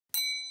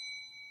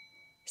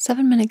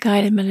7-minute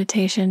guided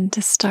meditation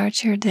to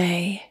start your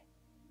day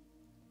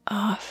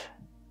off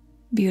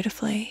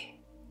beautifully.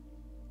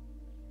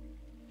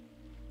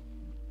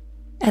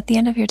 At the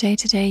end of your day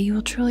today, you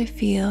will truly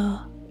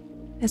feel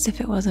as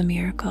if it was a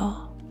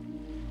miracle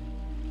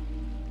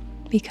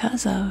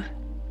because of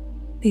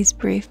these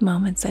brief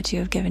moments that you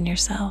have given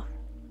yourself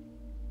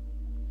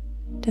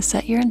to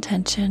set your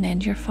intention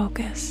and your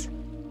focus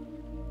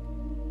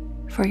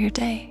for your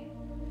day.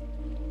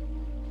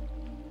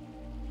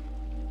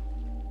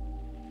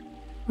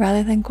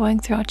 Rather than going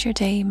throughout your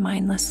day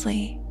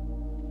mindlessly,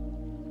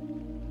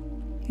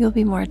 you'll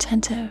be more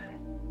attentive,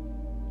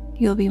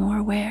 you'll be more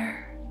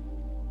aware.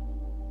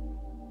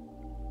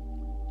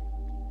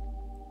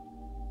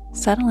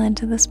 Settle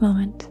into this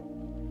moment.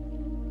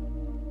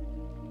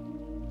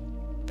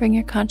 Bring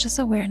your conscious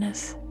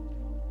awareness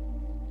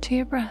to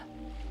your breath,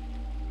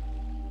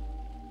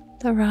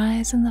 the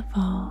rise and the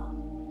fall,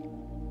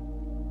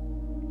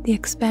 the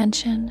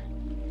expansion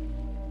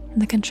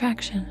and the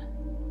contraction.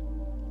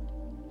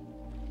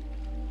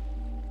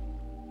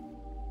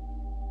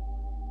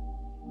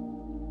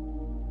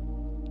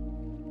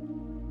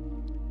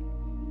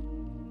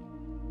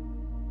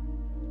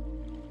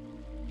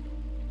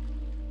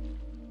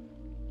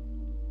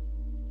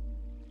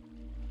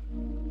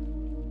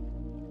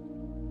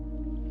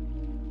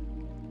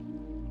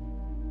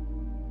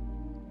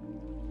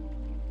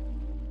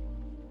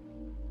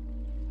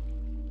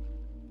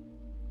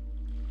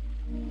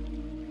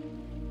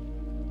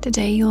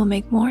 Today you will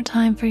make more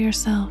time for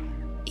yourself,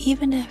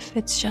 even if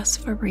it's just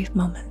for brief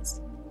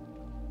moments.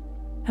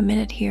 A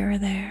minute here or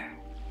there,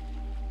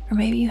 or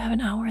maybe you have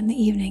an hour in the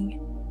evening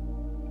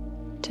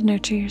to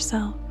nurture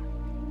yourself.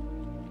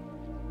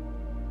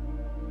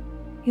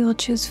 You will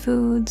choose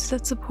foods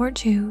that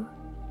support you.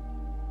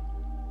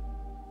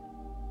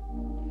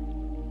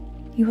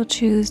 You will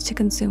choose to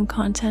consume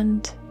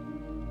content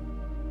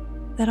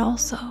that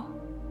also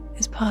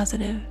is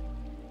positive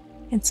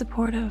and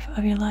supportive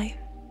of your life.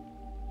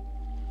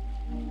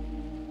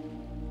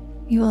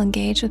 You will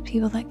engage with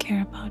people that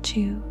care about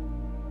you,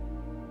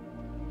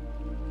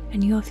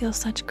 and you will feel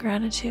such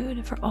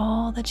gratitude for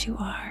all that you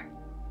are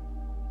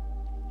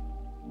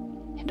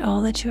and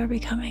all that you are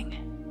becoming.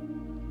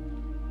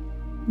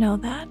 Know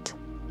that.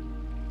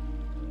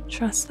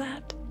 Trust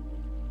that.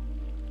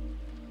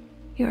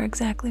 You are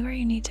exactly where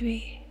you need to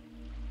be.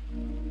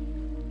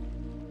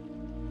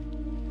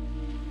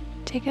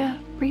 Take a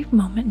brief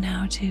moment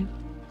now to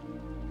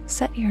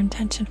set your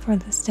intention for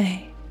this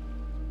day.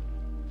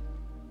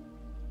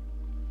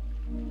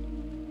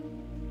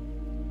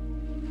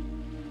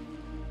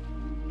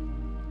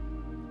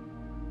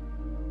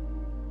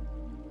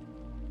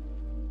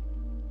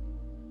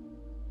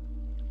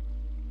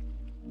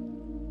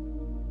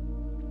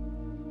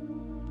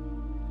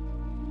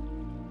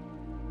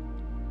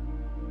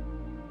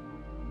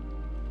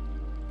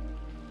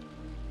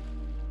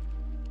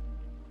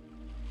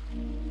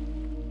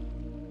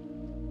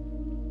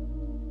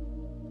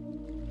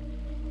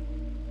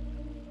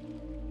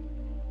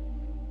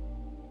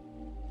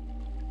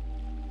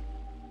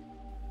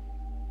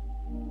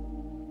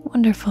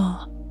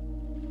 Wonderful.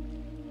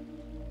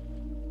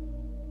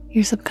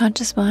 Your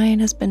subconscious mind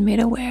has been made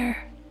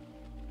aware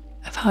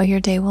of how your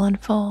day will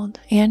unfold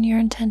and your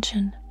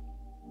intention,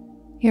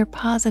 your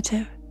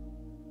positive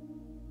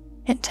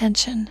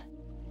intention.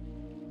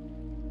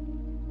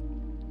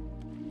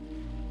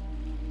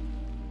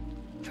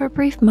 For a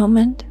brief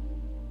moment,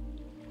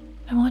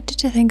 I want you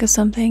to think of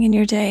something in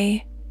your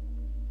day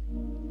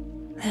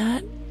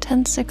that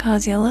tends to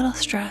cause you a little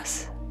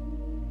stress,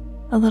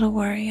 a little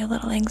worry, a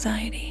little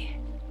anxiety.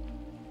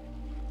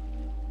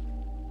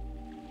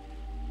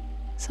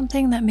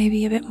 Something that may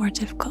be a bit more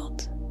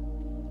difficult.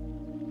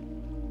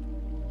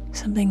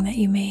 Something that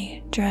you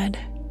may dread.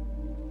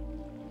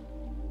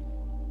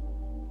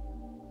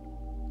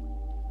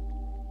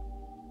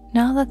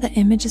 Now that the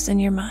image is in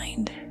your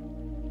mind,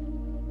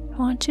 I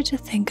want you to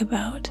think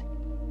about,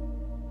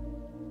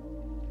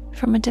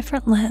 from a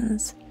different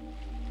lens,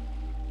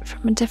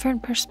 from a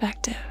different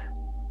perspective,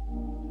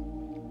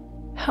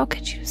 how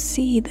could you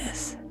see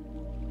this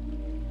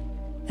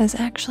as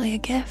actually a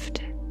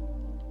gift?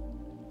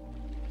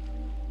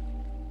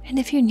 And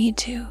if you need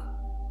to,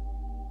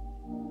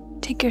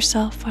 take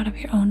yourself out of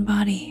your own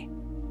body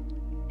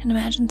and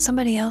imagine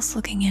somebody else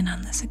looking in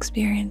on this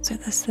experience or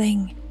this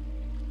thing.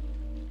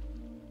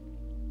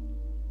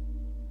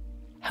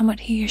 How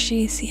might he or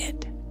she see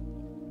it?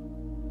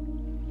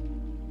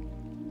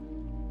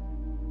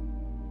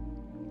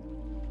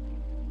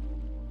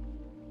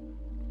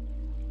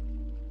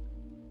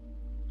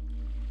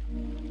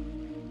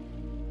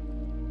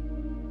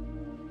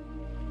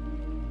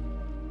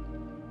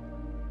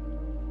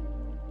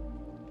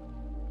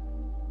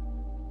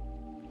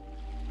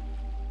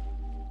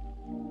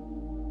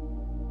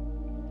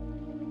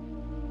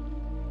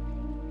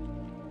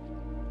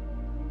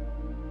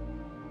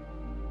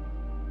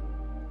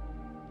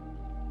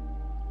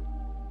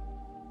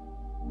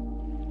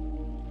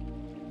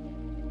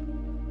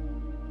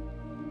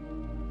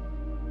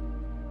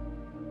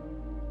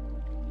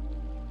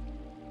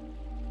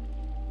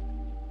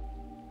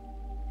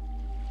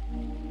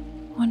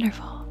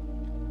 Wonderful.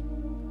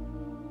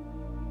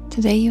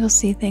 Today you will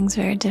see things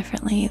very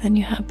differently than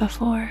you have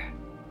before.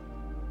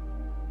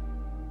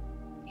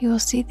 You will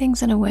see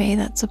things in a way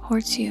that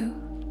supports you,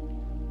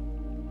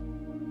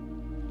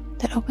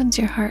 that opens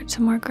your heart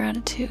to more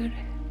gratitude.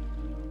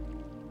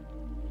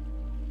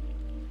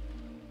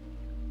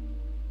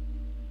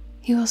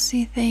 You will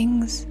see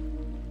things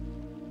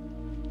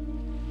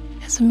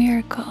as a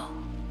miracle,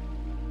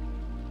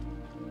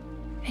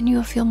 and you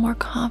will feel more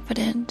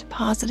confident,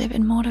 positive,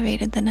 and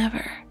motivated than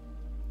ever.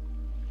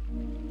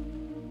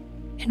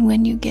 And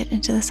when you get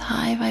into this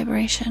high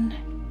vibration,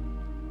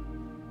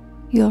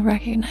 you'll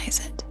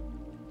recognize it,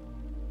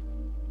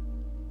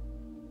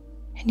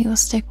 and you will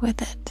stick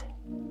with it.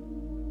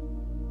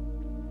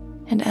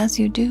 And as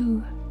you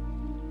do,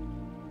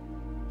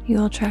 you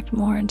will attract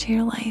more into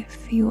your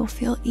life. You will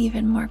feel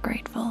even more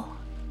grateful.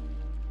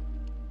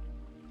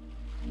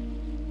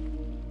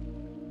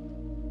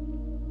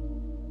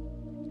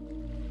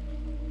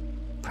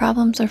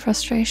 Problems or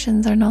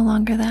frustrations are no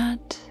longer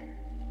that.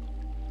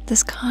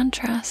 This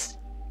contrast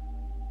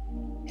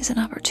is an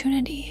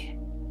opportunity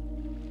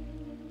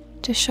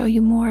to show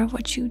you more of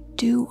what you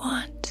do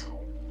want.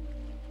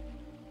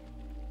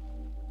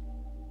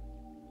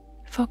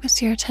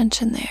 Focus your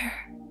attention there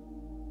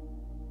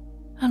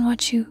on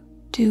what you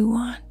do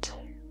want,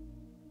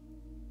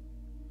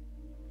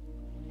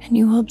 and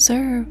you will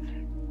observe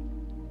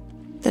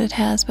that it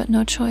has but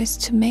no choice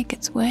to make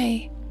its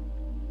way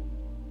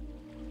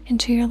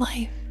into your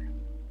life,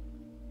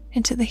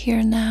 into the here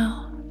and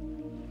now,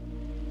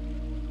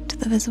 to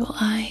the visible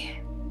eye.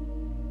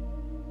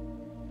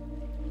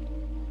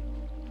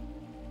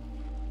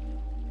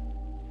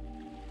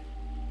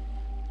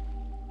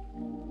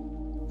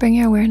 Bring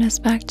your awareness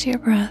back to your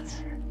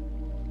breath.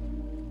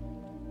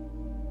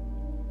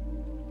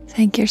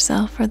 Thank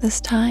yourself for this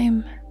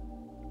time.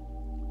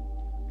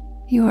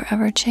 You are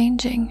ever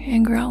changing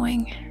and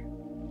growing.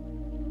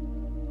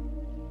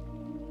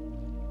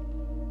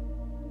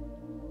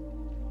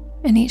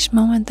 And each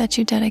moment that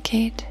you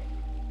dedicate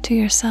to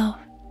yourself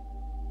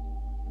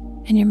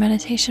in your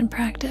meditation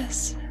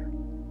practice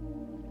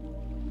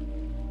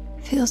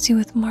fills you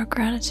with more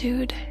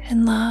gratitude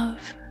and love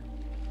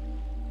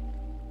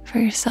for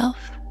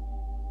yourself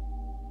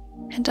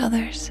and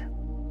others.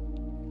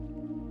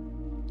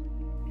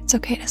 It's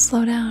okay to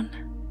slow down.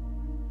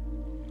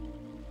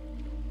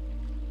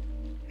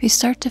 If you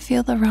start to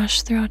feel the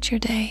rush throughout your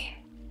day,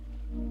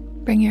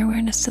 bring your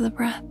awareness to the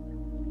breath.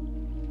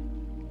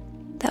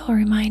 That will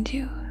remind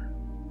you.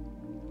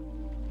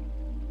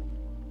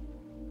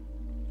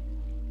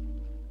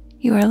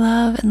 You are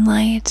love and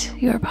light,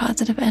 you are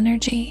positive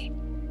energy,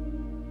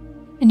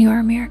 and you are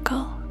a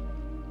miracle.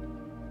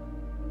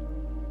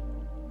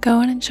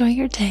 Go and enjoy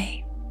your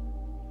day,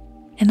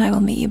 and I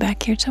will meet you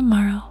back here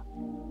tomorrow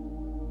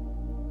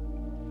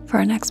for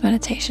our next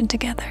meditation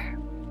together.